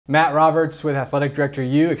Matt Roberts with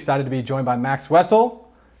AthleticDirectorU, excited to be joined by Max Wessell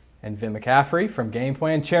and Vin McCaffrey from Game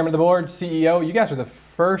Plan, Chairman of the Board, CEO. You guys are the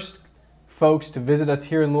first folks to visit us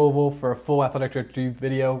here in Louisville for a full AthleticDirectorU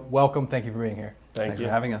video. Welcome, thank you for being here. Thanks for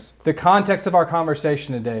having us. The context of our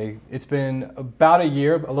conversation today, it's been about a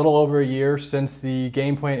year, a little over a year since the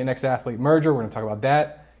Game Plan and InXAthlete merger. We're going to talk about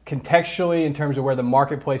that. Contextually, in terms of where the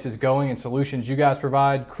marketplace is going and solutions you guys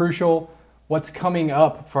provide, crucial, what's coming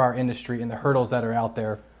up for our industry and the hurdles that are out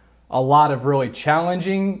there. A lot of really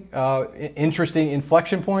challenging, interesting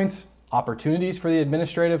inflection points, opportunities for the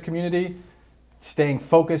administrative community, staying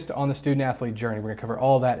focused on the student-athlete journey. We're going to cover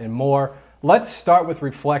all that and more. Let's start with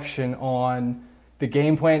reflection on the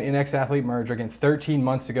Game Plan and InXAthlete merger, again, 13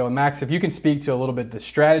 months ago. And Max, if you can speak to a little bit the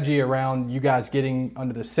strategy around you guys getting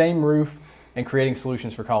under the same roof and creating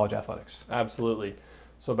solutions for college athletics. Absolutely.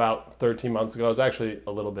 So about 13 months ago, it was actually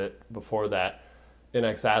a little bit before that,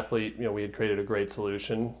 InXAthlete, we had created a great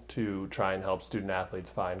solution to try and help student athletes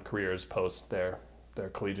find careers post their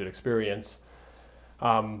collegiate experience.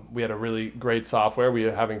 We had a really great software. We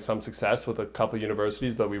were having some success with a couple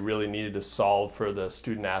universities, but we really needed to solve for the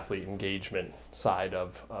student athlete engagement side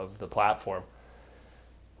of the platform.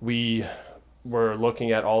 We were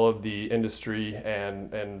looking at all of the industry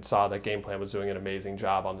and saw that Game Plan was doing an amazing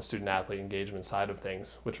job on the student athlete engagement side of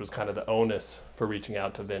things, which was kind of the onus for reaching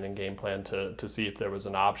out to Vin and Game Plan to see if there was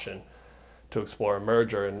an option to explore a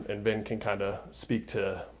merger. And Vin can kind of speak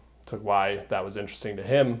to why that was interesting to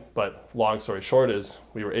him. But long story short is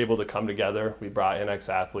we were able to come together. We brought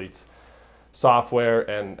InXAthlete's software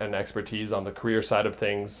and expertise on the career side of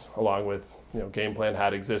things, along with Game Plan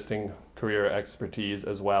had existing career expertise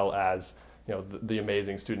as well as the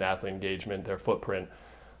amazing student-athlete engagement, their footprint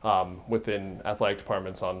within athletic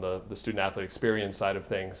departments on the student-athlete experience side of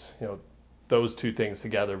things. Those two things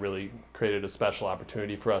together really created a special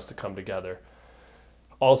opportunity for us to come together.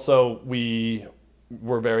 Also, we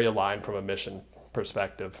were very aligned from a mission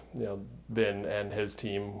perspective. Vin and his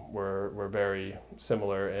team were very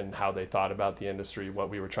similar in how they thought about the industry, what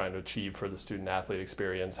we were trying to achieve for the student-athlete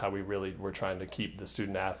experience, how we really were trying to keep the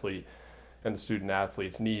student-athlete and the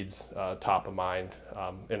student-athlete's needs top of mind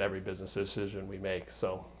in every business decision we make.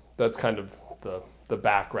 So that's kind of the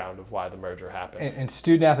background of why the merger happened. And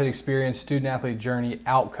student-athlete experience, student-athlete journey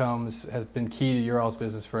outcomes has been key to your all's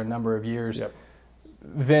business for a number of years. Yep.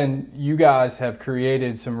 Vin, you guys have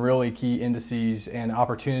created some really key indices and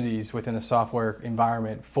opportunities within the software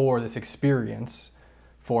environment for this experience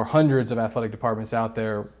for hundreds of athletic departments out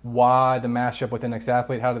there. Why the mashup with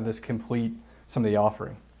InXAthlete? How did this complete some of the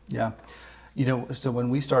offering? Yeah. So when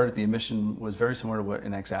we started, the mission was very similar to what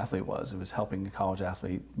InXAthlete was. It was helping a college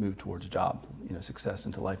athlete move towards a job, success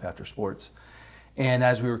into life after sports. And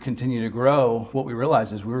as we were continuing to grow, what we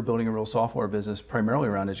realized is we were building a real software business primarily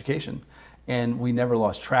around education. And we never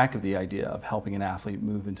lost track of the idea of helping an athlete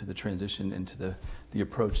move into the transition, into the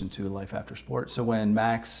approach into life after sport. So when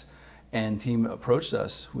Max and team approached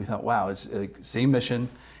us, we thought, wow, it's the same mission,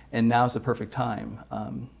 and now's the perfect time.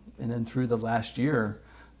 And then through the last year,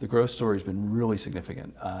 the growth story has been really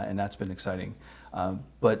significant, and that's been exciting.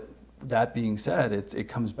 But that being said, it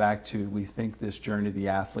comes back to, we think this journey of the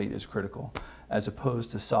athlete is critical, as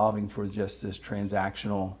opposed to solving for just this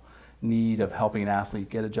transactional need of helping an athlete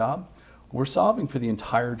get a job. We're solving for the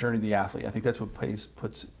entire journey of the athlete. I think that's what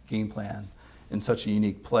puts Game Plan in such a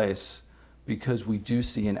unique place, because we do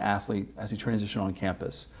see an athlete as he transitions on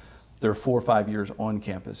campus. They're 4 or 5 years on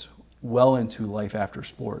campus, well into life after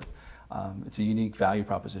sport. It's a unique value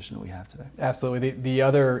proposition that we have today. Absolutely. The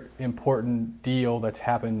other important deal that's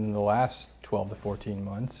happened in the last 12 to 14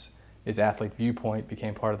 months is Athlete Viewpoint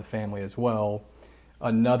became part of the family as well.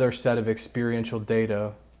 Another set of experiential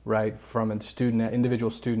data, right, from an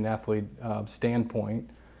individual student-athlete standpoint,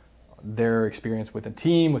 their experience with a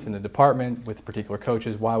team, within the department, with particular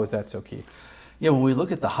coaches. Why was that so key? Yeah, when we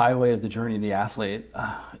look at the highway of the journey of the athlete,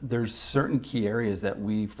 there's certain key areas that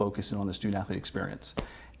we focus in on the student-athlete experience.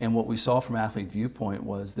 And what we saw from Athlete Viewpoint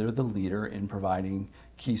was they're the leader in providing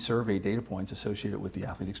key survey data points associated with the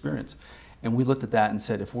athlete experience. And we looked at that and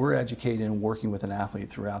said, if we're educating and working with an athlete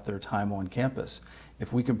throughout their time on campus,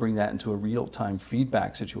 if we can bring that into a real-time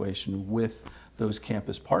feedback situation with those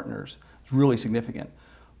campus partners, it's really significant.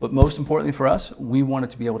 But most importantly for us, we wanted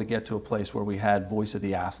to be able to get to a place where we had voice of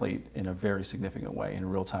the athlete in a very significant way, in a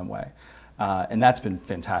real-time way. And that's been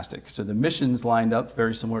fantastic. So the missions lined up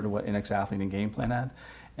very similar to what InXAthlete and Game Plan had.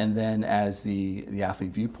 And then as the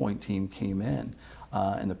Athlete Viewpoint team came in,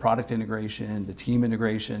 and the product integration, the team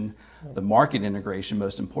integration, the market integration,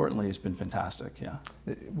 most importantly, has been fantastic, yeah.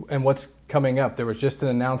 And what's coming up? There was just an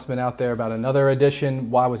announcement out there about another edition.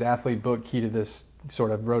 Why was Athlete Book key to this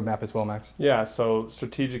sort of roadmap as well, Max? Yeah, so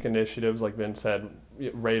strategic initiatives, like Vin said,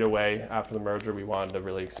 right away after the merger, we wanted to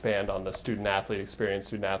really expand on the student-athlete experience,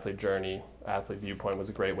 student-athlete journey. Athlete Viewpoint was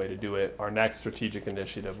a great way to do it. Our next strategic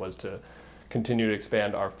initiative was to continue to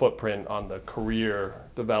expand our footprint on the career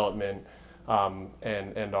development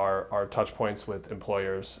and our touch points with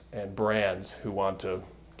employers and brands who want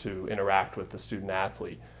to interact with the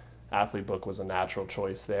student-athlete. Athlete Book was a natural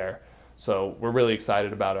choice there. So we're really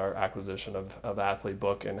excited about our acquisition of Athlete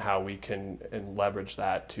Book and how we can leverage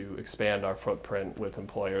that to expand our footprint with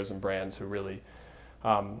employers and brands who really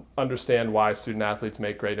understand why student athletes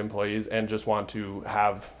make great employees and just want to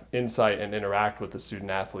have insight and interact with the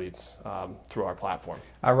student athletes through our platform.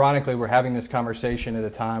 Ironically, we're having this conversation at a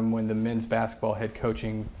time when the men's basketball head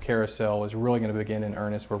coaching carousel is really going to begin in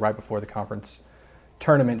earnest. We're right before the conference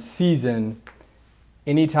tournament season.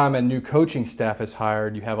 Anytime a new coaching staff is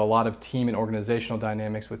hired, you have a lot of team and organizational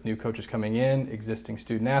dynamics with new coaches coming in, existing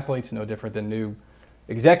student athletes, no different than new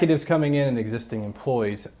executives coming in and existing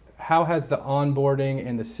employees. How has the onboarding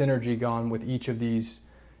and the synergy gone with each of these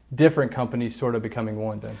different companies sort of becoming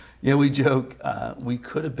one then? Yeah, we joke we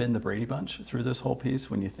could have been the Brady Bunch through this whole piece.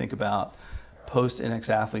 When you think about post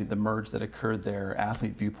InXAthlete, the merge that occurred there,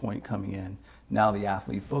 Athlete Viewpoint coming in, now the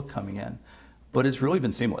Athlete Book coming in. But it's really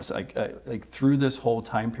been seamless. Like through this whole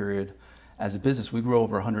time period as a business, we grew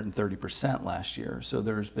over 130% last year. So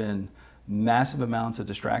there's been massive amounts of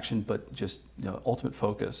distraction, but just ultimate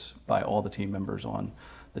focus by all the team members on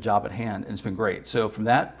the job at hand, and it's been great. So from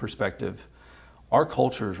that perspective, our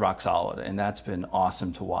culture is rock solid, and that's been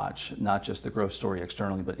awesome to watch. Not just the growth story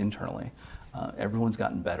externally, but internally. Everyone's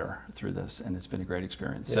gotten better through this, and it's been a great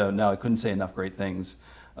experience. Yeah. So no, I couldn't say enough great things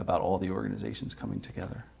about all the organizations coming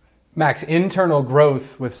together. Max, internal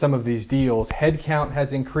growth with some of these deals, headcount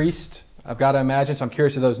has increased, I've got to imagine, so I'm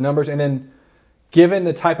curious of those numbers. And then given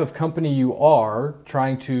the type of company you are,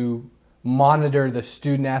 trying to monitor the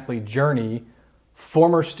student-athlete journey,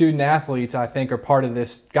 former student athletes, I think, are part of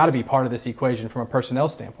this, got to be part of this equation from a personnel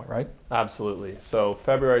standpoint, right? Absolutely. So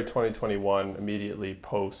February 2021, immediately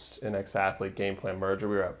post InXAthlete Game Plan merger,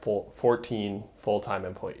 we were at 14 full-time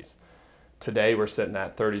employees. Today, we're sitting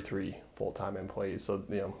at 33 full-time employees. So,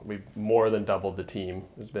 we've more than doubled the team.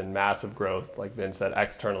 There's been massive growth. Like Vin said,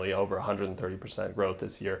 externally, over 130% growth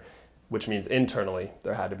this year, which means internally,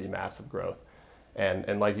 there had to be massive growth.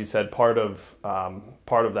 And like you said, part of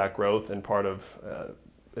that growth and part of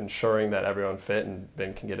ensuring that everyone fit, and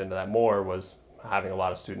Vin can get into that more, was having a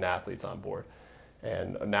lot of student athletes on board.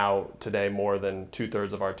 And now today, more than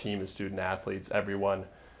 2/3 of our team is student athletes. Everyone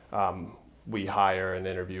we hire and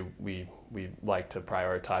interview, we like to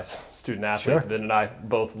prioritize student athletes. Sure. Vin and I,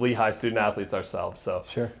 both Lehigh student athletes ourselves. So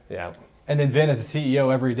sure. Yeah. And then Vin, as a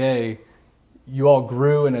CEO every day, you all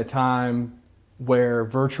grew in a time where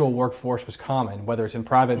virtual workforce was common, whether it's in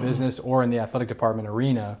private business or in the athletic department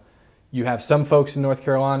arena. You have some folks in North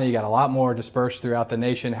Carolina, you got a lot more dispersed throughout the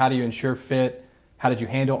nation. How do you ensure fit? How did you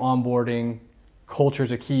handle onboarding? Culture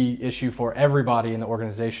is a key issue for everybody in the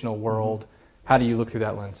organizational world. How do you look through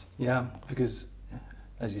that lens? Yeah, because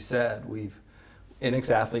as you said,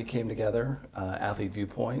 InXAthlete came together, Athlete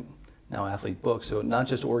Viewpoint, now Athlete Book. So not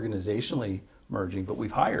just organizationally merging, but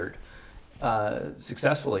we've hired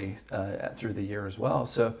successfully through the year as well.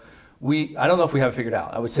 So I don't know if we have it figured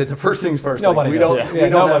out. I would say the first things first. Nobody does. We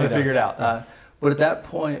don't have it figured out. But at that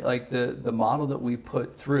point, like the model that we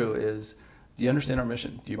put through is, do you understand our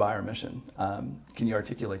mission? Do you buy our mission? Can you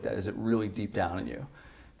articulate that? Is it really deep down in you?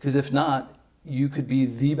 Because if not, you could be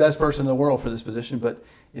the best person in the world for this position, but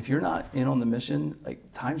if you're not in on the mission, like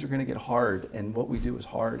times are going to get hard, and what we do is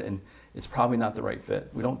hard, and it's probably not the right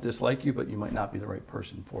fit. We don't dislike you, but you might not be the right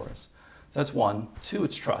person for us. So that's one. Two,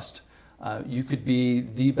 it's trust. You could be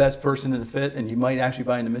the best person in the fit, and you might actually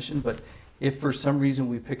buy into the mission, but if for some reason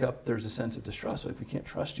we pick up there's a sense of distrust, so if we can't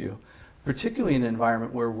trust you, particularly in an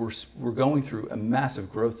environment where we're going through a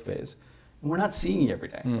massive growth phase, and we're not seeing you every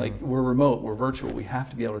day. Like we're remote, we're virtual, we have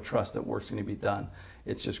to be able to trust that work's going to be done.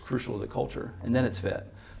 It's just crucial to the culture, and then it's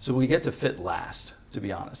fit. So we get to fit last, to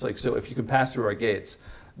be honest. Like, so if you can pass through our gates,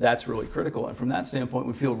 that's really critical. And from that standpoint,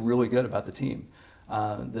 we feel really good about the team.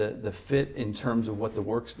 The fit in terms of what the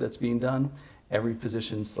work that's being done, every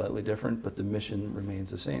position's slightly different, but the mission remains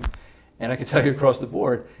the same. And I can tell you across the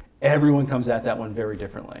board, everyone comes at that one very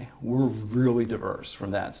differently. We're really diverse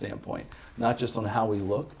from that standpoint, not just on how we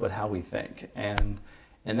look, but how we think. And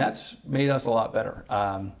that's made us a lot better.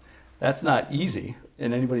 That's not easy,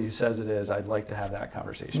 and anybody who says it is, I'd like to have that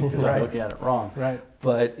conversation because I'm looking at it wrong. Right.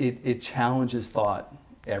 But it challenges thought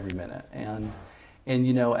every minute. And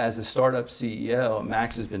as a startup CEO,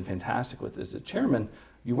 Max has been fantastic with this. As a chairman,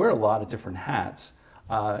 you wear a lot of different hats.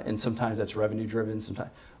 And sometimes that's revenue driven,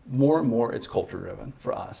 sometimes more and more it's culture driven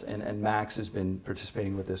for us. And Max has been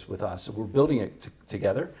participating with this with us. So we're building it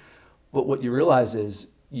together. But what you realize is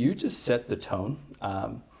you just set the tone.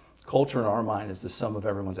 Culture in our mind is the sum of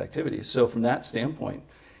everyone's activities. So from that standpoint,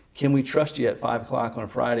 can we trust you at 5 o'clock on a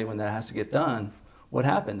Friday when that has to get done? What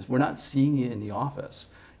happens? We're not seeing you in the office.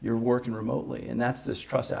 You're working remotely, and that's this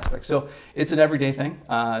trust aspect. So it's an everyday thing.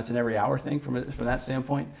 It's an every hour thing from that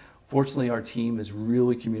standpoint. Fortunately, our team is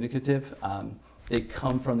really communicative. They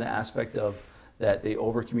come from the aspect of that they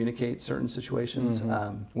over-communicate certain situations.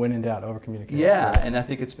 When in doubt, over-communicate. Yeah, and I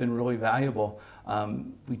think it's been really valuable.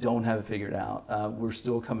 We don't have it figured out. We're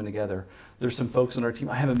still coming together. There's some folks on our team,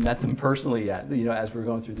 I haven't met them personally yet, as we're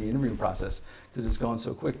going through the interviewing process, because it's gone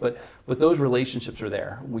so quick, but those relationships are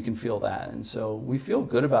there. We can feel that, and so we feel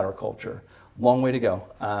good about our culture. Long way to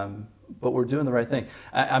go. But we're doing the right thing.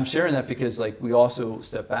 I'm sharing that because we also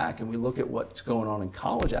step back and we look at what's going on in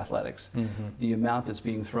college athletics, the amount that's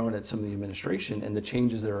being thrown at some of the administration and the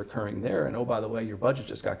changes that are occurring there. And oh, by the way, your budget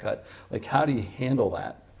just got cut. How do you handle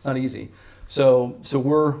that? It's not easy. So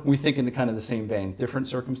we think in kind of the same vein, different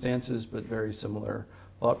circumstances, but very similar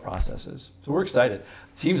thought processes. So we're excited.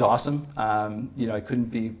 The team's awesome. I couldn't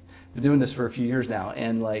been doing this for a few years now,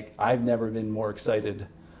 and I've never been more excited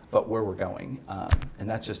about where we're going, and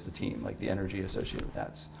that's just the team. The energy associated with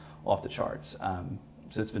that's off the charts.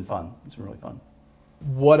 So it's been fun. It's been really fun.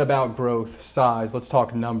 What about growth, size? Let's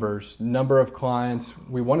talk numbers. Number of clients.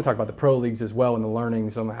 We want to talk about the pro leagues as well and the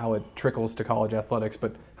learnings on how it trickles to college athletics.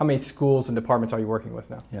 But how many schools and departments are you working with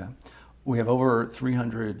now? Yeah, we have over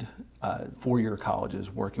 300 four-year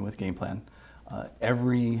colleges working with Game Plan.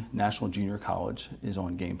 Every national junior college is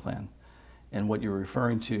on Game Plan. And what you're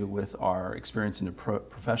referring to with our experience in the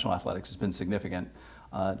professional athletics has been significant.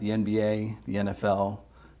 The NBA, the NFL,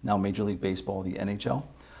 now Major League Baseball, the NHL.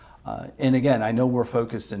 And again, I know we're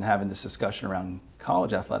focused in having this discussion around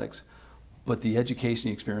college athletics, but the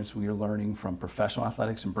education experience we are learning from professional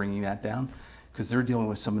athletics and bringing that down, because they're dealing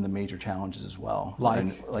with some of the major challenges as well.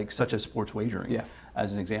 Such as sports wagering,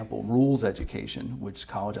 as an example. Rules education, which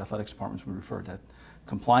college athletics departments would refer to,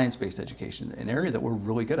 compliance-based education, an area that we're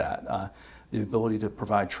really good at. The ability to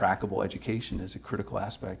provide trackable education is a critical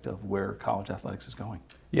aspect of where college athletics is going.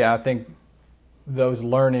 Yeah, I think those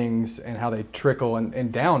learnings and how they trickle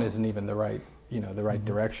and down isn't even the right,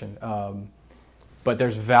 direction. But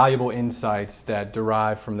there's valuable insights that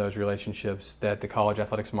derive from those relationships that the college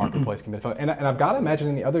athletics marketplace can benefit. And I've got to imagine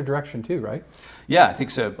in the other direction too, right? Yeah, I think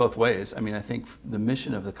so, both ways. I think the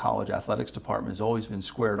mission of the college athletics department has always been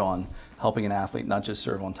squared on helping an athlete not just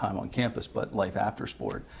serve on time on campus, but life after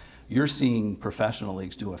sport. You're seeing professional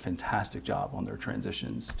leagues do a fantastic job on their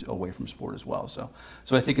transitions away from sport as well. So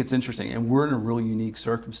I think it's interesting. And we're in a really unique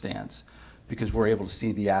circumstance because we're able to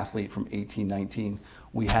see the athlete from 18, 19.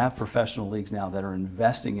 We have professional leagues now that are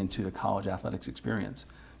investing into the college athletics experience.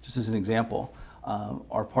 Just as an example,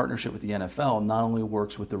 our partnership with the NFL not only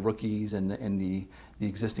works with the rookies and the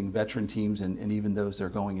existing veteran teams and even those that are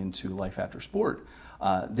going into life after sport.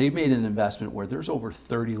 They've made an investment where there's over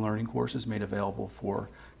 30 learning courses made available for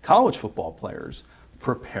college football players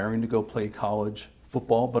preparing to go play college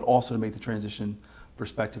football, but also to make the transition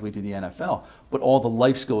prospectively to the NFL, but all the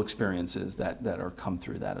life skill experiences that are come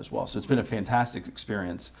through that as well. So it's been a fantastic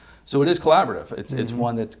experience. So it is collaborative. It's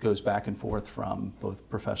one that goes back and forth from both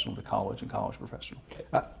professional to college and college professional.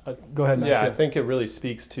 Go ahead, Matt. Yeah, I think it really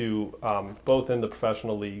speaks to both in the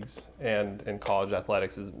professional leagues and in college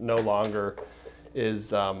athletics is no longer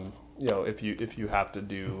is if you have to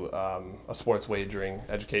do a sports wagering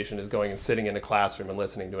education is going and sitting in a classroom and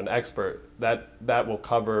listening to an expert, that will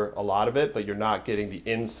cover a lot of it, but you're not getting the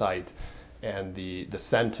insight and the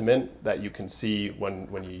sentiment that you can see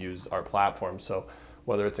when you use our platform. So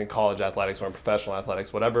whether it's in college athletics or in professional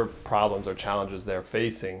athletics, whatever problems or challenges they're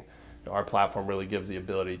facing, our platform really gives the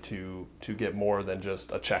ability to get more than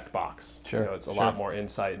just a checkbox. Sure. It's a lot more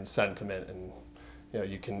insight and sentiment, and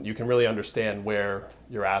you can really understand where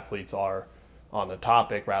your athletes are on the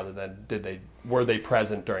topic rather than were they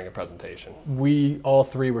present during a presentation. We all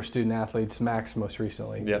three were student athletes, Max most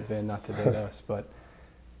recently, Yep. Ben, not to date us, but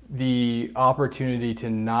the opportunity to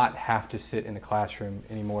not have to sit in a classroom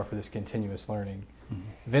anymore for this continuous learning.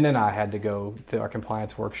 Vin and I had to go to our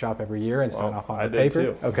compliance workshop every year and sign off on the paper.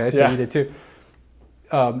 Did too. Okay, so you did too.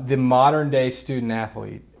 The modern day student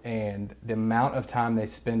athlete and the amount of time they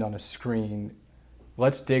spend on a screen,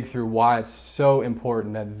 let's dig through why it's so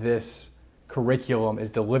important that this curriculum is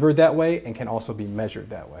delivered that way and can also be measured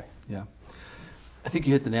that way. Yeah. I think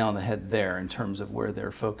you hit the nail on the head there in terms of where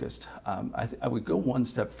they're focused. I would go one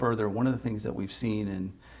step further. One of the things that we've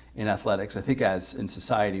seen in athletics, I think as in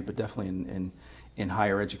society, but definitely in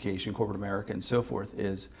higher education, corporate America, and so forth,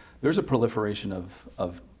 is there's a proliferation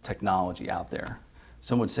of technology out there.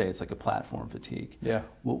 Some would say it's like a platform fatigue. Yeah.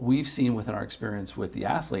 What we've seen within our experience with the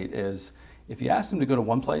athlete is if you ask them to go to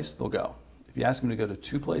one place, they'll go. If you ask them to go to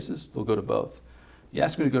two places, they'll go to both. You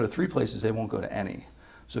ask them to go to three places, they won't go to any.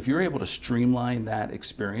 So if you're able to streamline that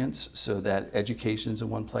experience so that education's in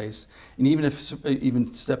one place, and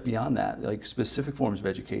even step beyond that, like specific forms of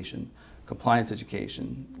education, compliance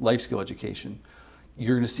education, life skill education,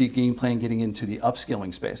 you're going to see Game Plan getting into the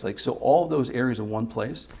upskilling space. Like, so all of those areas in one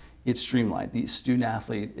place, it's streamlined. The student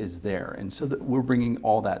athlete is there. And so that we're bringing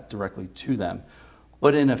all that directly to them,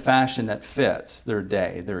 but in a fashion that fits their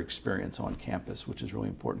day, their experience on campus, which is really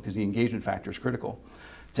important because the engagement factor is critical.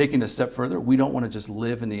 Taking it a step further, we don't want to just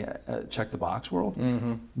live in the check the box world.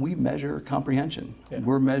 Mm-hmm. We measure comprehension. Yeah.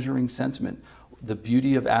 We're measuring sentiment. The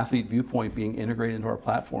beauty of Athlete Viewpoint being integrated into our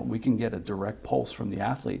platform, we can get a direct pulse from the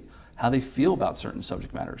athlete, how they feel about certain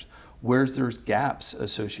subject matters, where there's gaps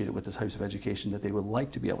associated with the types of education that they would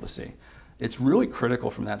like to be able to see. It's really critical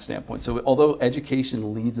from that standpoint. So although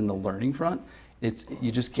education leads in the learning front,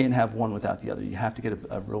 you just can't have one without the other. You have to get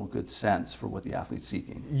a real good sense for what the athlete's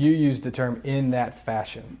seeking. You use the term in that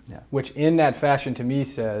fashion, which in that fashion to me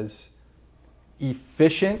says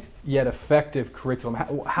efficient yet effective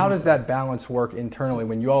curriculum. How does that balance work internally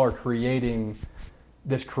when you all are creating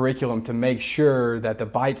this curriculum to make sure that the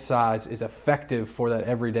bite size is effective for that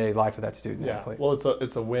everyday life of that student athlete? Well,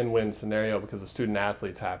 it's a win-win scenario because the student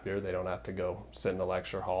athlete's happier. They don't have to go sit in a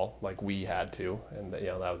lecture hall like we had to, and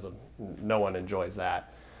that was no one enjoys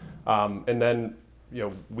that. And then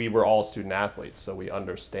we were all student athletes, so we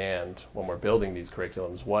understand when we're building these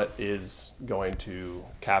curriculums what is going to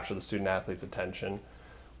capture the student athlete's attention.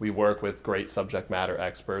 We work with great subject matter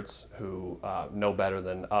experts who know better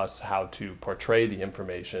than us how to portray the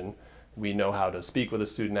information. We know how to speak with a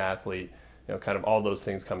student athlete. Kind of all those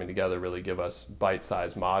things coming together really give us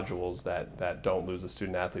bite-sized modules that don't lose the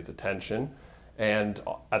student athlete's attention. And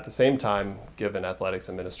at the same time, give an athletics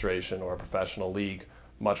administration or a professional league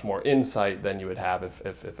much more insight than you would have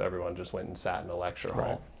if everyone just went and sat in a lecture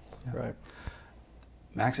hall. Yeah. Right.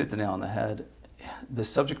 Max hit the nail on the head. The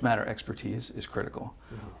subject matter expertise is critical.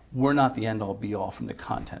 Mm-hmm. We're not the end-all be-all from the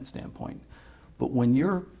content standpoint, but when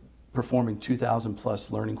you're performing 2,000 plus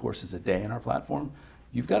learning courses a day in our platform,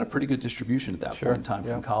 you've got a pretty good distribution at that point in time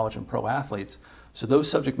from college and pro athletes. So those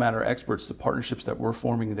subject matter experts, the partnerships that we're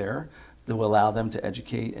forming there that will allow them to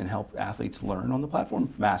educate and help athletes learn on the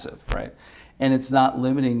platform, massive, right? And it's not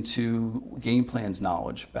limiting to Game Plan's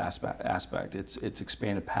knowledge aspect. It's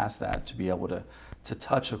expanded past that to be able to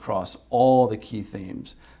touch across all the key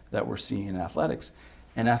themes that we're seeing in athletics.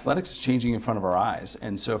 And athletics is changing in front of our eyes.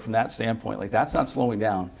 And so from that standpoint, like that's not slowing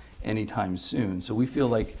down anytime soon. So we feel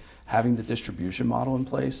like having the distribution model in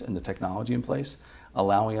place and the technology in place,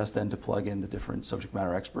 allowing us then to plug in the different subject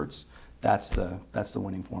matter experts, that's the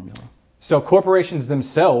winning formula. So corporations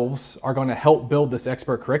themselves are going to help build this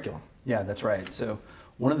expert curriculum. Yeah, that's right. So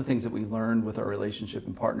one of the things that we learned with our relationship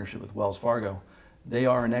and partnership with Wells Fargo, they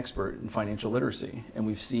are an expert in financial literacy, and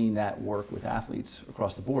we've seen that work with athletes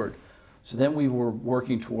across the board. So then we were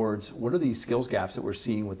working towards what are these skills gaps that we're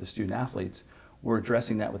seeing with the student athletes? We're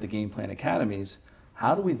addressing that with the Game Plan academies.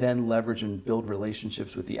 How do we then leverage and build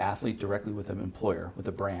relationships with the athlete directly with an employer, with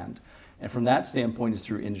a brand? And from that standpoint is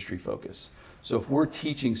through industry focus. So if we're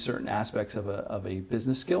teaching certain aspects of a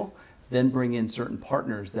business skill, then bring in certain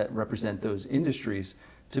partners that represent those industries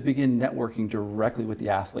to begin networking directly with the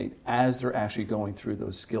athlete as they're actually going through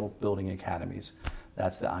those skill building academies.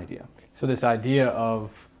 That's the idea. So this idea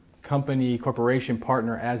of company, corporation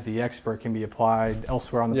partner as the expert can be applied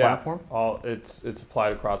elsewhere on the platform? It's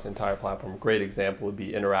applied across the entire platform. A great example would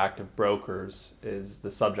be Interactive Brokers is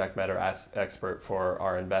the subject matter expert for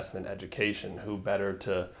our investment education. Who better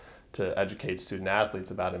to educate student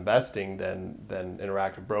athletes about investing than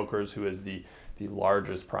Interactive Brokers, who is the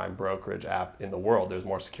largest prime brokerage app in the world. There's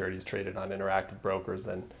more securities traded on Interactive Brokers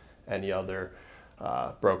than any other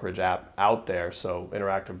brokerage app out there. So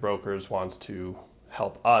Interactive Brokers wants to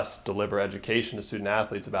help us deliver education to student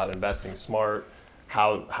athletes about investing smart,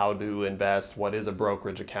 how to invest, what is a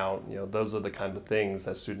brokerage account. Those are the kind of things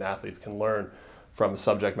that student athletes can learn from a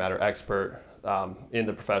subject matter expert in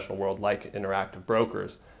the professional world like Interactive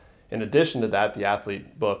Brokers. In addition to that, the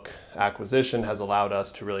Athlete Book acquisition has allowed us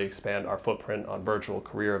to really expand our footprint on virtual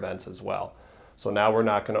career events as well. So now we're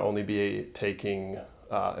not going to only be taking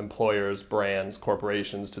employers, brands,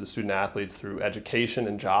 corporations to the student athletes through education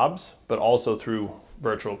and jobs, but also through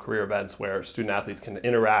virtual career events where student athletes can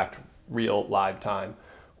interact real live time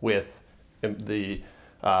with the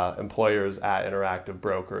employers at Interactive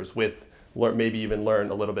Brokers, with maybe even learn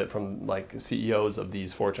a little bit from like CEOs of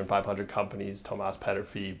these Fortune 500 companies, Tomas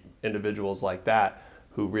Peterfy, individuals like that,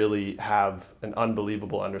 who really have an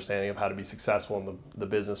unbelievable understanding of how to be successful in the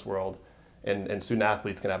business world, and student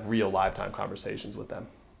athletes can have real lifetime conversations with them.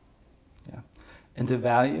 Yeah. And the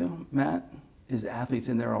value, Matt, is athletes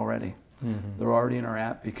in there already. Mm-hmm. They're already in our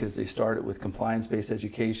app because they started with compliance-based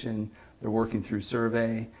education, they're working through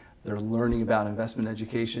survey, they're learning about investment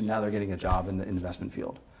education, now they're getting a job in the investment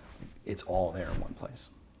field. It's all there in one place.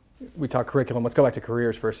 We talk curriculum. Let's go back to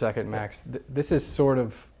careers for a second, Max. This is sort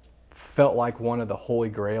of felt like one of the holy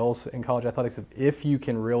grails in college athletics of if you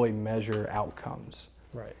can really measure outcomes,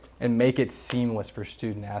 right, and make it seamless for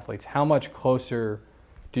student athletes. How much closer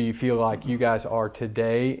do you feel like you guys are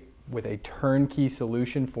today with a turnkey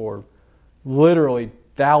solution for literally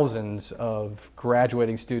thousands of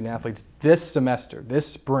graduating student athletes this semester, this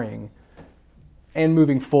spring, and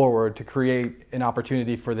moving forward to create an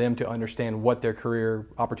opportunity for them to understand what their career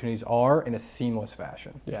opportunities are in a seamless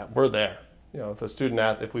fashion? Yeah, we're there. If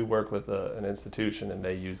a if we work with an institution and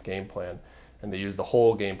they use Game Plan, and they use the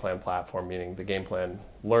whole Game Plan platform, meaning the Game Plan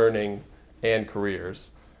learning and careers,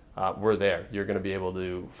 we're there. You're going to be able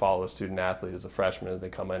to follow a student athlete as a freshman as they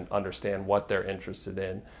come in, understand what they're interested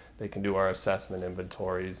in. They can do our assessment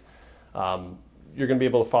inventories. You're going to be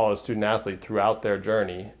able to follow a student athlete throughout their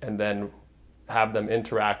journey, and then have them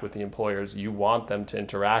interact with the employers you want them to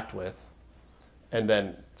interact with, and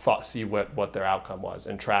then see what their outcome was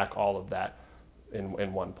and track all of that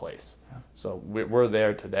in one place. Yeah. So we're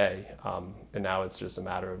there today, and now it's just a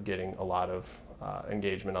matter of getting a lot of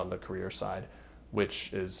engagement on the career side,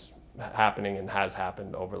 which is happening and has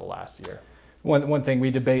happened over the last year. One thing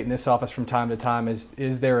we debate in this office from time to time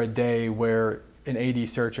is there a day where an AD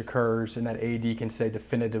search occurs and that AD can say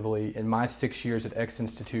definitively, in my 6 years at X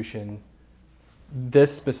institution,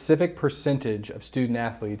 this specific percentage of student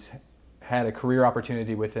athletes had a career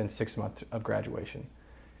opportunity within 6 months of graduation.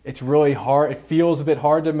 It's really hard. It feels a bit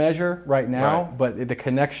hard to measure right now, right, but the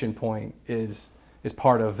connection point is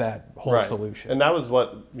part of that whole solution. And that was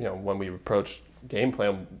what, when we approached Game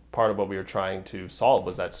Plan, part of what we were trying to solve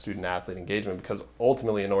was that student athlete engagement, because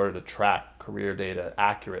ultimately in order to track career data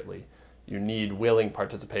accurately, you need willing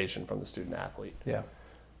participation from the student athlete. Yeah.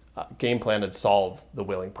 Game Plan had solved the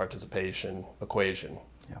willing participation equation.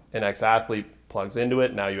 Yeah. InXAthlete plugs into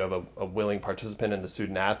it. Now you have a willing participant in the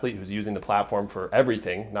student athlete who's using the platform for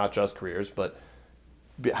everything, not just careers, but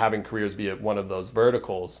having careers be one of those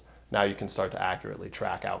verticals. Now you can start to accurately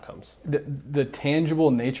track outcomes. The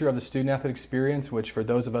tangible nature of the student athlete experience, which for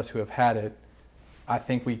those of us who have had it, I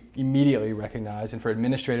think we immediately recognize, and for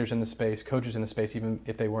administrators in the space, coaches in the space, even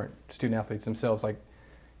if they weren't student athletes themselves, like,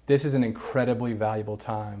 this is an incredibly valuable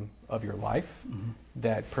time of your life, mm-hmm,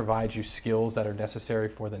 that provides you skills that are necessary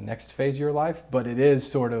for the next phase of your life. But it is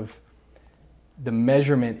sort of, the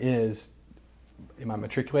measurement is, am I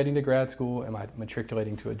matriculating to grad school? Am I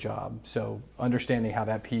matriculating to a job? So understanding how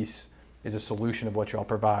that piece is a solution of what you all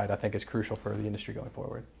provide, I think is crucial for the industry going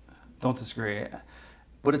forward. Don't disagree.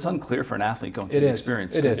 But it's unclear for an athlete going through the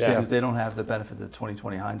experience. It is, because they don't have the benefit of the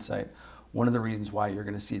 2020 hindsight. One of the reasons why you're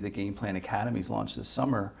going to see the Game Plan Academies launch this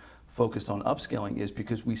summer focused on upskilling is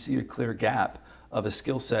because we see a clear gap of a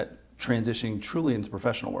skill set transitioning truly into the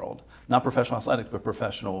professional world. Not professional athletics, but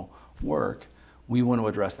professional work. We want to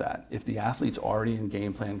address that. If the athlete's already in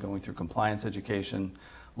Game Plan, going through compliance education,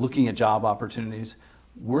 looking at job opportunities,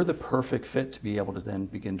 we're the perfect fit to be able to then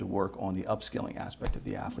begin to work on the upskilling aspect of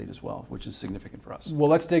the athlete as well, which is significant for us. Well,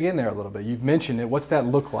 let's dig in there a little bit. You've mentioned it. What's that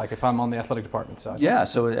look like if I'm on the athletic department side? Yeah,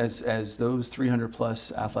 so as those 300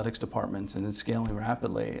 plus athletics departments, and it's scaling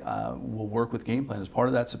rapidly, will work with Game Plan. As part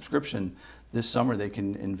of that subscription, this summer they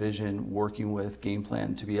can envision working with Game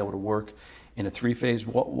Plan to be able to work in a three-phase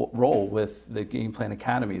role with the Game Plan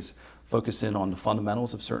Academies, focus in on the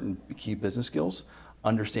fundamentals of certain key business skills,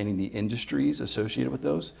 understanding the industries associated with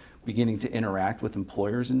those, beginning to interact with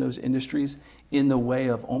employers in those industries in the way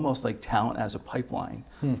of almost like talent as a pipeline,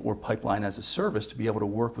 or pipeline as a service, to be able to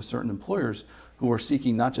work with certain employers who are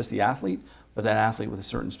seeking not just the athlete, but that athlete with a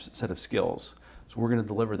certain set of skills. So we're going to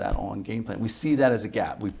deliver that on Game Plan. We see that as a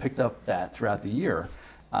gap. We picked up that throughout the year.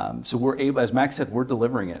 So we're able, as Max said, we're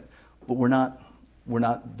delivering it, but we're not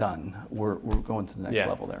done. We're going to the next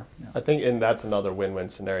level there. Yeah. I think, and that's another win-win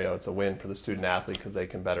scenario. It's a win for the student athlete because they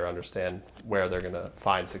can better understand where they're going to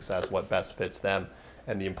find success, what best fits them,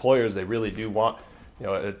 and the employers, they really do want,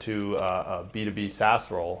 to a B2B SaaS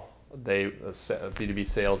role, B2B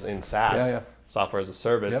sales in SaaS, software as a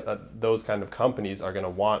service. Those kind of companies are going to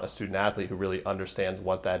want a student athlete who really understands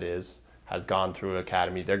what that is, has gone through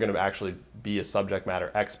academy. They're going to actually be a subject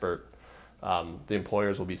matter expert The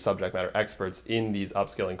employers will be subject matter experts in these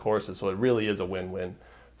upskilling courses. So it really is a win-win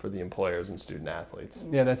for the employers and student athletes.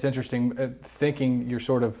 Yeah, that's interesting. Thinking you're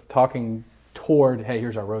sort of talking toward, hey,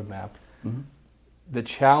 here's our roadmap. Mm-hmm. The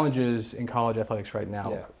challenges in college athletics right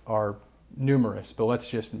now are numerous, but let's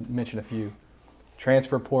just mention a few.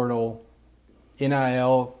 Transfer portal,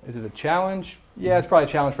 NIL, is it a challenge? Yeah, it's probably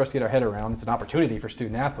a challenge for us to get our head around. It's an opportunity for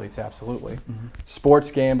student athletes, absolutely. Mm-hmm.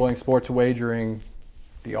 Sports gambling, sports wagering,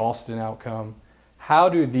 the Alston outcome. How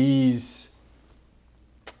do these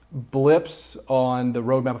blips on the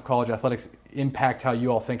roadmap of college athletics impact how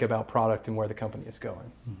you all think about product and where the company is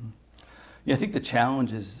going? Mm-hmm. Yeah, I think the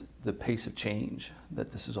challenge is the pace of change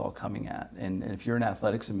that this is all coming at. And if you're an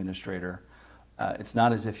athletics administrator, it's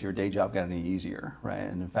not as if your day job got any easier, right?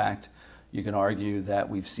 And in fact, you can argue that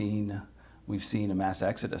we've seen a mass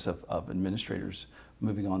exodus of administrators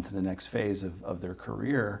moving on to the next phase of their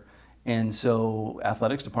career. And so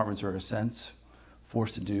athletics departments are, in a sense,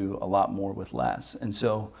 forced to do a lot more with less. And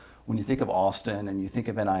so when you think of Alston and you think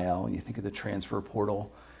of NIL and you think of the transfer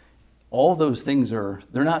portal, all those things they're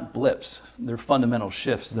not blips, they're fundamental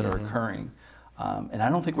shifts that are occurring. And I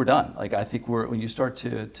don't think we're done. Like, I think when you start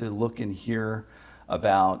to look and hear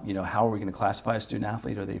about, how are we going to classify a student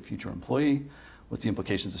athlete? Are they a future employee? What's the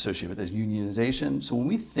implications associated with this unionization? So when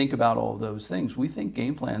we think about all of those things, we think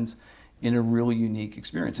game plans in a really unique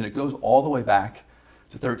experience. And it goes all the way back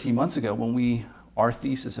to 13 months ago when our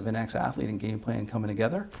thesis of InXAthlete and game plan coming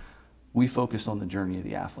together, we focused on the journey of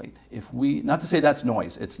the athlete. Not to say that's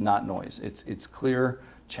noise, it's not noise. It's clear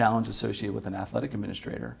challenge associated with an athletic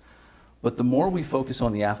administrator. But the more we focus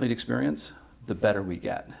on the athlete experience, the better we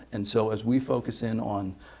get. And so as we focus in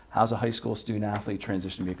on how's a high school student athlete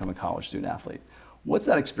transition to become a college student athlete, what's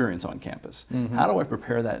that experience on campus? Mm-hmm. How do I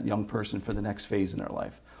prepare that young person for the next phase in their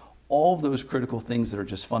life? All of those critical things that are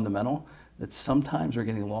just fundamental that sometimes are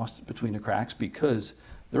getting lost between the cracks because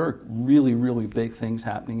there are really, really big things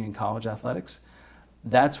happening in college athletics.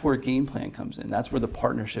 That's where game plan comes in. That's where the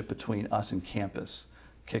partnership between us and campus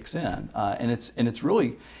kicks in. And it's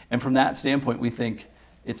really, and from that standpoint, we think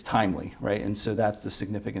it's timely, right? And so that's the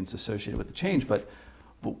significance associated with the change, but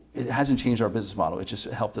it hasn't changed our business model. It just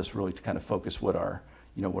helped us really to kind of focus what our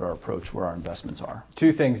approach, where our investments are.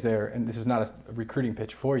 Two things there, and this is not a recruiting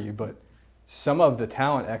pitch for you, but some of the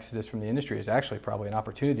talent exodus from the industry is actually probably an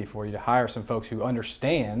opportunity for you to hire some folks who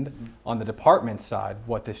understand on the department side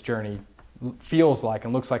what this journey feels like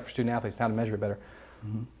and looks like for student athletes, how to measure it better.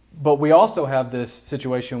 Mm-hmm. But we also have this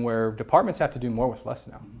situation where departments have to do more with less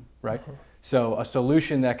now, right? Mm-hmm. So a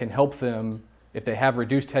solution that can help them, if they have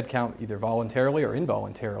reduced headcount either voluntarily or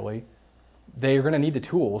involuntarily, they are going to need the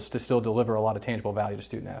tools to still deliver a lot of tangible value to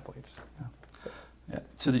student athletes. Yeah.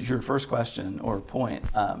 To your first question or point,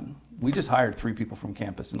 we just hired 3 people from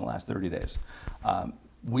campus in the last 30 days.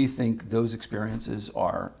 We think those experiences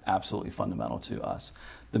are absolutely fundamental to us.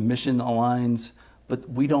 The mission aligns, but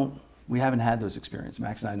we haven't had those experiences.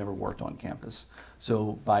 Max and I never worked on campus.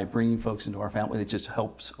 So by bringing folks into our family, it just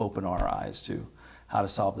helps open our eyes to how to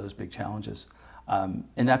solve those big challenges. And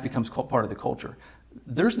that becomes part of the culture.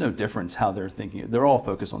 There's no difference how they're thinking. They're all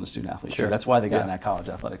focused on the student athlete. Sure. That's why they got in that college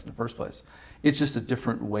athletics in the first place. It's just a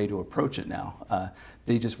different way to approach it now.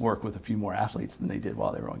 They just work with a few more athletes than they did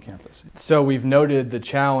while they were on campus. So we've noted the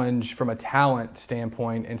challenge from a talent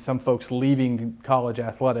standpoint, and some folks leaving college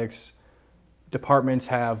athletics. Departments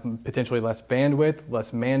have potentially less bandwidth,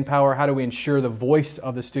 less manpower. How do we ensure the voice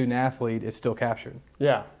of the student athlete is still captured?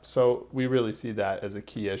 Yeah, so we really see that as a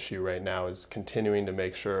key issue right now, is continuing to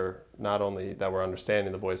make sure not only that we're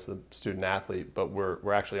understanding the voice of the student athlete, but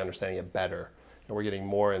we're actually understanding it better. And we're getting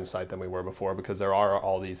more insight than we were before because there are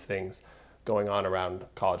all these things going on around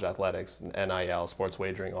college athletics, and NIL, sports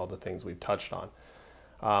wagering, all the things we've touched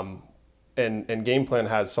on. And Game Plan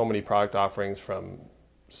has so many product offerings from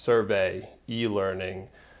survey, e-learning,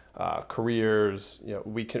 careers.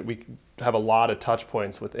 We have a lot of touch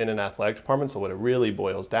points within an athletic department. So what it really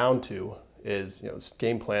boils down to is,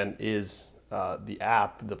 Game Plan is the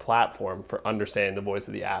app, the platform for understanding the voice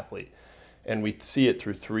of the athlete. And we see it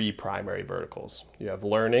through 3 primary verticals. You have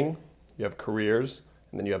learning, you have careers,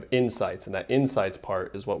 and then you have insights. And that insights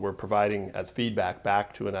part is what we're providing as feedback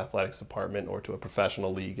back to an athletics department or to a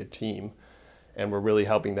professional league, a team. And we're really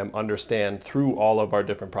helping them understand through all of our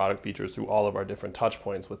different product features, through all of our different touch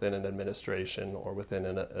points within an administration or within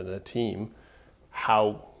a team,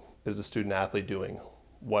 how is the student athlete doing?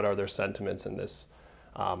 What are their sentiments in this?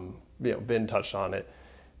 Vin touched on it,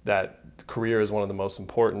 that career is one of the most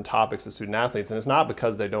important topics of student athletes. And it's not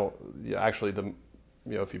because they don't, actually,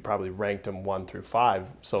 if you probably ranked them 1 through 5,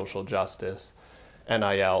 social justice,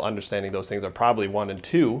 NIL, understanding those things are probably 1 and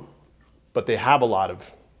 2, but they have a lot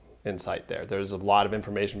of insight there. There's a lot of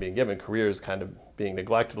information being given, careers kind of being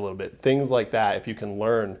neglected a little bit. Things like that, if you can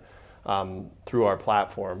learn through our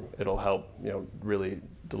platform, it'll help really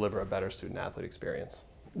deliver a better student-athlete experience.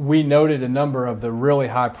 We noted a number of the really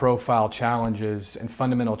high-profile challenges and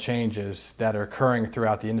fundamental changes that are occurring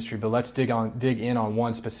throughout the industry, but let's dig in on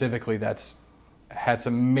one specifically that's had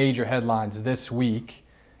some major headlines this week,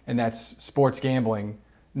 and that's sports gambling.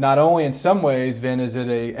 Not only in some ways, Vin, is it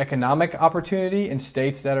an economic opportunity in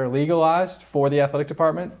states that are legalized for the athletic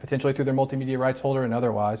department, potentially through their multimedia rights holder and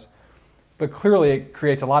otherwise, but clearly it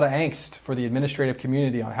creates a lot of angst for the administrative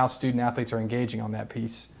community on how student athletes are engaging on that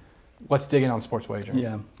piece. Let's dig in on sports wagering.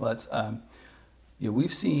 Yeah, let's.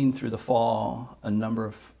 We've seen through the fall a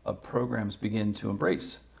number of programs begin to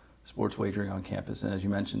embrace sports wagering on campus, and as you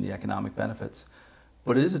mentioned, the economic benefits.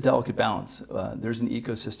 But it is a delicate balance. There's an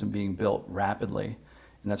ecosystem being built rapidly,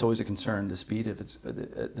 and that's always a concern, the speed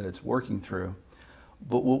that it's working through.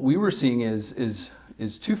 But what we were seeing is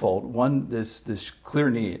twofold. One, this clear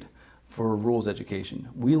need for rules education.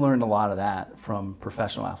 We learned a lot of that from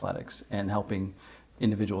professional athletics and helping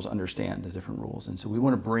individuals understand the different rules. And so we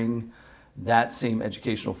want to bring that same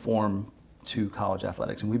educational form to college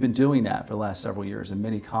athletics. And we've been doing that for the last several years, and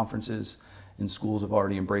many conferences and schools have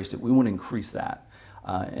already embraced it. We want to increase that.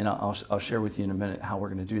 And I'll share with you in a minute how we're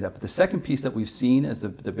going to do that. But the second piece that we've seen as the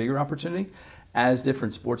bigger opportunity, as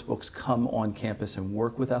different sports books come on campus and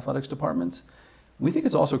work with athletics departments, we think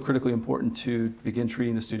it's also critically important to begin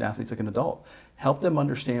treating the student athletes like an adult. Help them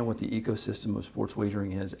understand what the ecosystem of sports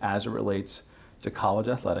wagering is as it relates to college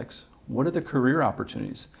athletics. What are the career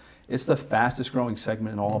opportunities? It's the fastest growing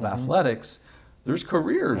segment in all of athletics. There's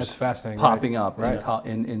careers popping up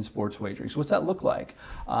in sports wagering. So what's that look like?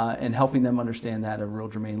 And helping them understand that at a real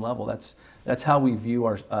germane level. That's how we view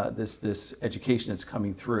our this education that's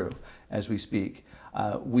coming through as we speak.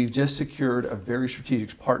 We've just secured a very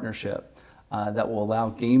strategic partnership that will allow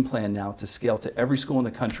Game Plan now to scale to every school in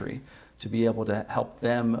the country to be able to help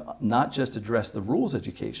them not just address the rules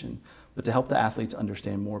education, but to help the athletes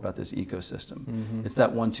understand more about this ecosystem. It's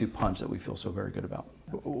that 1-2 punch that we feel so very good about.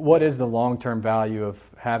 What is the long-term value of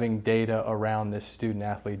having data around this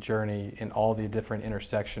student-athlete journey in all the different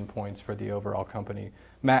intersection points for the overall company?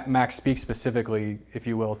 Max, speak specifically, if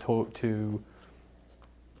you will, to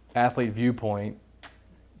Athlete Viewpoint.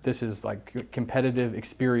 This is like competitive,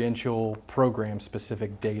 experiential,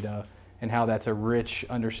 program-specific data, and how that's a rich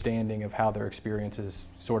understanding of how their experience is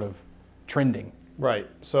sort of trending. Right.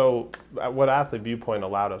 So what Athlete Viewpoint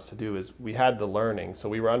allowed us to do is we had the learning. So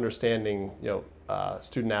we were understanding,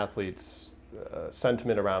 student athletes'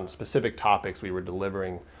 sentiment around specific topics we were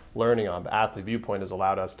delivering learning on. But Athlete Viewpoint has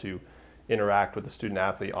allowed us to interact with the student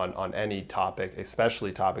athlete on any topic,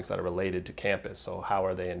 especially topics that are related to campus. So how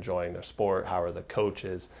are they enjoying their sport? How are the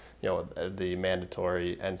coaches? The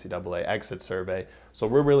mandatory NCAA exit survey. So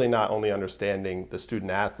we're really not only understanding the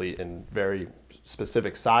student athlete in very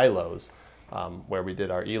specific silos, where we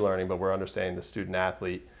did our e-learning, but we're understanding the student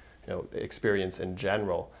athlete experience in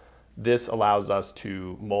general. This allows us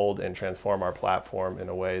to mold and transform our platform in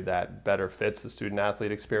a way that better fits the student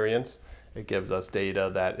athlete experience. It gives us data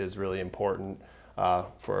that is really important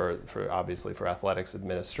for obviously for athletics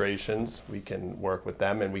administrations. We can work with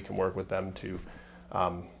them, and we can work with them to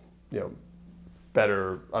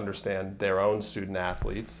better understand their own student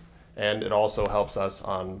athletes. And it also helps us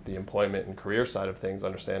on the employment and career side of things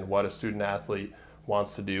understand what a student athlete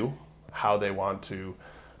wants to do, how they want to,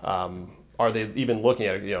 are they even looking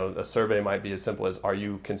at it? A survey might be as simple as, are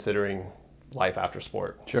you considering life after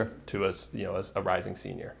sport? Sure. To a rising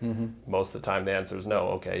senior. Most of the time the answer is no.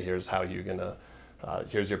 Okay, here's how you're gonna,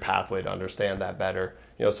 here's your pathway to understand that better.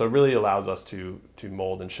 So it really allows us to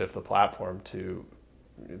mold and shift the platform to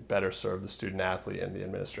better serve the student athlete and the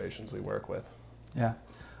administrations we work with. Yeah.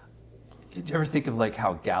 Did you ever think of like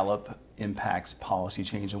how Gallup impacts policy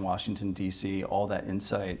change in Washington, D.C., all that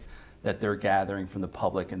insight that they're gathering from the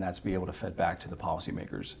public, and that's be able to fed back to the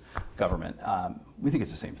policymakers, government? We think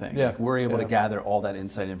it's the same thing. Yeah. Like we're able to gather all that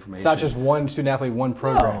insight information. It's not just one student athlete, one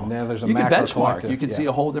program. No. Now there's a you macro can benchmark. collective. You can see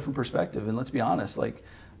a whole different perspective. And let's be honest, like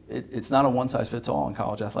it's not a one-size-fits-all in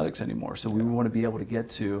college athletics anymore. So we want to be able to get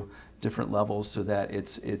to different levels so that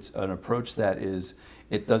it's an approach that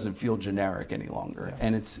it doesn't feel generic any longer. Yeah.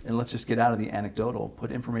 And let's just get out of the anecdotal,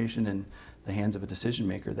 put information in the hands of a decision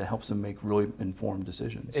maker that helps them make really informed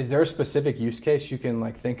decisions. Is there a specific use case you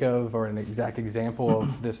can think of, or an exact example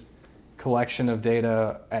of this collection of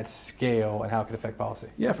data at scale and how it could affect policy?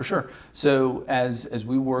 Yeah, for sure. So as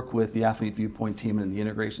we work with the Athlete Viewpoint team and the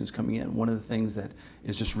integrations coming in, one of the things that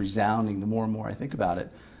is just resounding the more and more I think about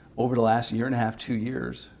it, over the last year and a half, 2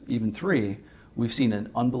 years, even 3, We've seen an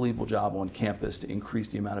unbelievable job on campus to increase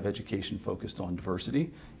the amount of education focused on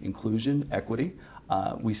diversity, inclusion, equity.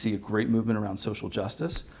 We see a great movement around social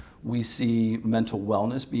justice. We see mental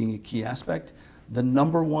wellness being a key aspect. The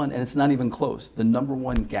number one, and it's not even close, the number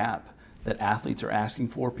one gap that athletes are asking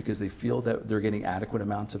for because they feel that they're getting adequate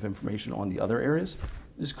amounts of information on the other areas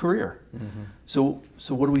is career. Mm-hmm. So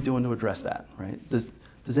what are we doing to address that, right?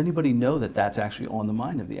 Does anybody know that that's actually on the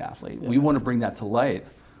mind of the athlete? Yeah. We want to bring that to light,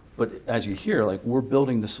 but as you hear, like, we're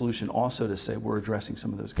building the solution also to say we're addressing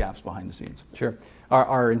some of those gaps behind the scenes. Sure.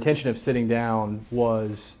 Our intention of sitting down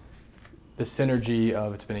was the synergy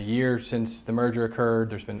of, it's been a year since the merger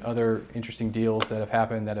occurred. There's been other interesting deals that have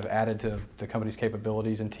happened that have added to the company's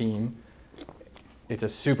capabilities and team. It's a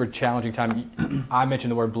super challenging time. I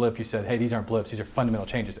mentioned the word blip. You said, hey, these aren't blips. These are fundamental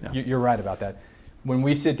changes. Yeah. You're right about that. When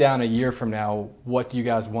we sit down a year from now, what do you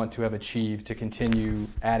guys want to have achieved to continue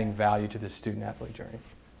adding value to this student-athlete journey?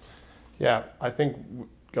 Yeah, I think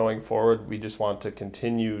going forward, we just want to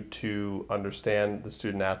continue to understand the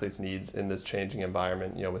student-athlete's needs in this changing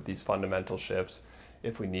environment, with these fundamental shifts.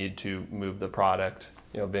 If we need to move the product,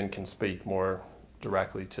 Ben can speak more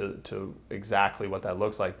directly to exactly what that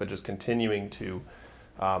looks like, but just continuing to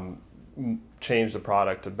change the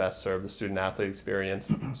product to best serve the student-athlete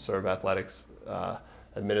experience, serve athletics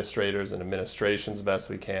administrators and administrations the best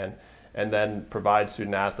we can, and then provide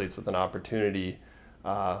student-athletes with an opportunity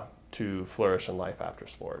to flourish in life after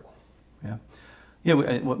sport. Yeah,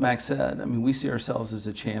 what Max said, I mean, we see ourselves as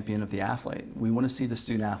a champion of the athlete. We want to see the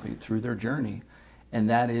student-athlete through their journey, and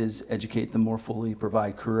that is educate them more fully,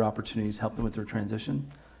 provide career opportunities, help them with their transition.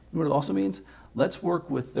 You know what it also means? Let's work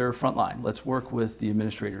with their front line. Let's work with the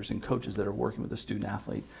administrators and coaches that are working with the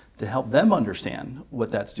student-athlete to help them understand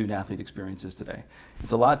what that student-athlete experience is today.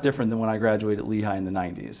 It's a lot different than when I graduated Lehigh in the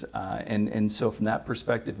 90s. And so from that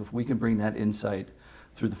perspective, if we can bring that insight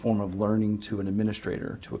through the form of learning to an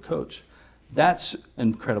administrator, to a coach, that's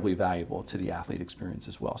incredibly valuable to the athlete experience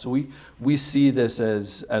as well. So we see this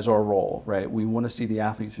as our role, right? We want to see the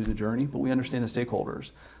athlete through the journey, but we understand the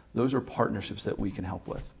stakeholders. Those are partnerships that we can help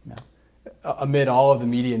with. Yeah. Amid all of the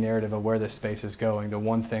media narrative of where this space is going, the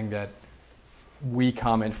one thing that we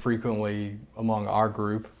comment frequently among our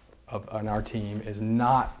group on our team is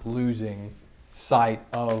not losing sight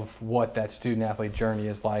of what that student-athlete journey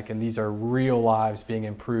is like, and these are real lives being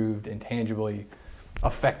improved and tangibly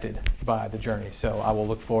affected by the journey. So I will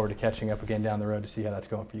look forward to catching up again down the road to see how that's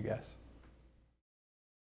going for you guys.